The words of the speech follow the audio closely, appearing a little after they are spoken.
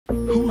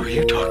Who are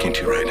you talking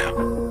to right now?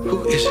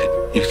 Who is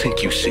it you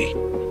think you see?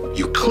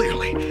 You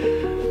clearly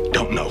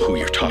don't know who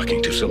you're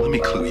talking to, so let me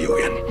clue you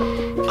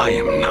in. I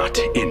am not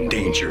in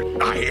danger.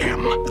 I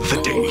am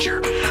the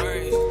danger.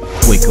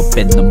 Wake up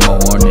in the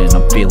morning,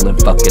 I'm feeling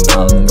fucking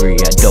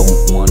hungry. I don't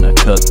wanna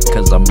cook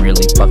cause I'm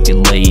really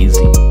fucking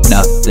lazy.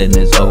 Nothing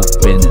is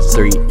open, it's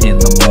 3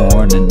 in the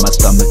morning. My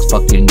stomach's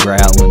fucking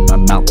growling,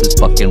 my mouth is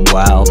fucking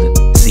wildin'.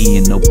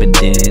 Seeing open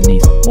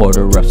dennys,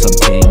 order up some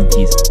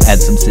pankies. Add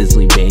some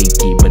sizzly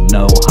bacy, but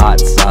no hot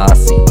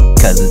saucy,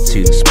 cause it's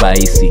too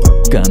spicy.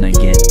 Gonna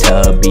get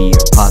tubby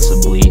or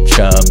possibly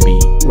chubby.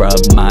 Rub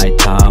my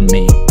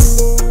tummy.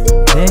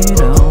 They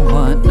don't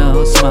want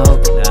no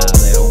smoke. Nah,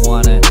 they don't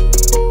want it.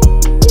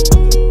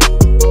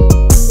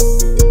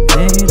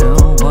 They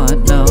don't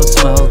want no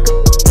smoke.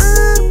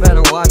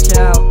 Better watch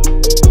out.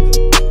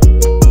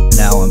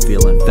 Now I'm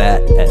feeling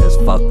fat as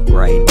fuck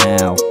right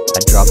now. I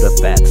dropped a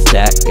fat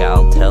stack,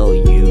 I'll tell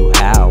you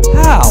how.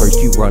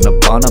 First you run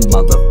up on a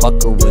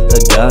motherfucker with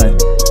a gun,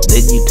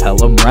 then you tell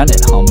him run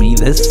it, homie,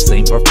 this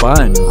ain't for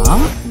fun.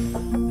 Huh?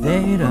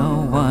 They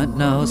don't want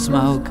no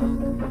smoke.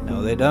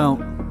 No they don't.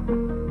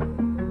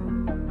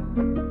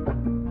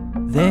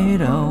 They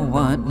don't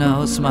want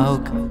no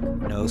smoke.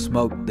 No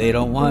smoke they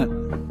don't want.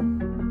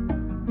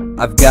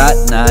 I've got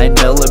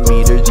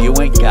 9mm, you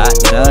ain't got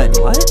none.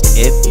 What?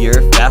 If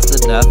you're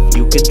fast enough,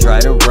 you can try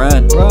to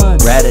run.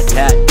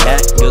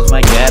 Rat-a-tat-tat goes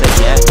my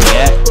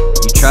gat-a-gat-gat.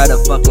 You try to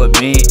fuck with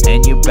me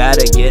and you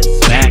better get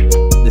smacked.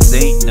 This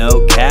ain't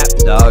no cap,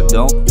 dog,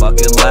 don't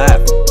fucking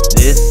laugh.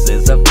 This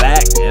is a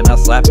fact, and I'll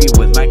slap you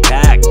with my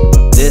cock.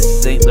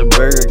 This ain't the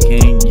Burger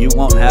King, you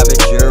won't have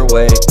it your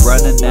way.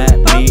 Running at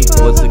me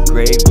was a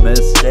grave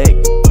mistake.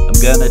 I'm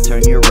gonna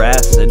turn your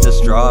ass into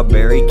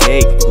strawberry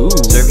cake. Ooh.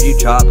 Serve you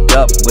chopped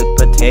up with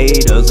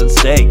potatoes and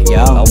steak.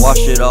 Yum. I'll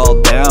wash it all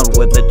down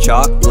with a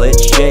chocolate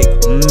shake.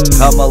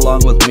 Come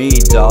along with me,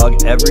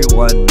 dog,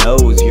 everyone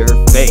knows you're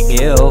fake.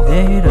 Ew.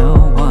 They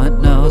don't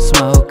want no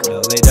smoke.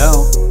 No they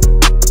don't.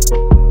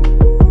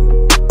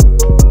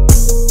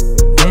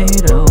 They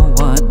don't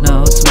want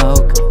no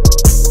smoke.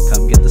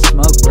 Come get the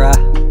smoke,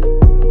 bruh.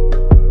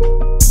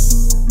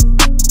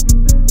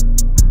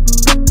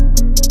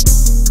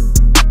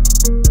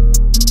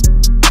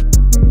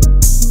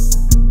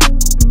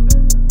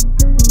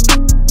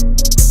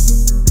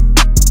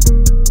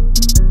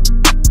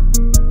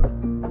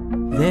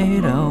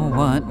 They don't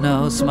want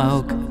no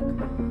smoke.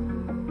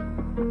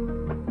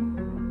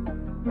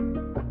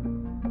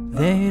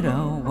 They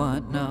don't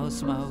want no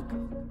smoke.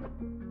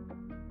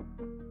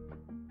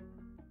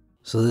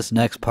 So this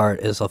next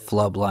part is a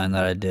flub line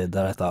that I did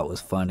that I thought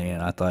was funny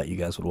and I thought you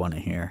guys would want to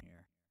hear.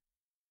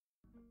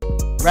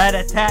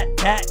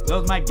 Rat-a-tat-tat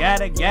goes my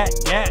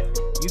gat-a-gat-gat.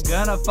 You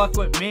gonna fuck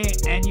with me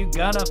and you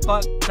gonna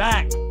fuck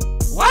back.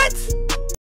 What?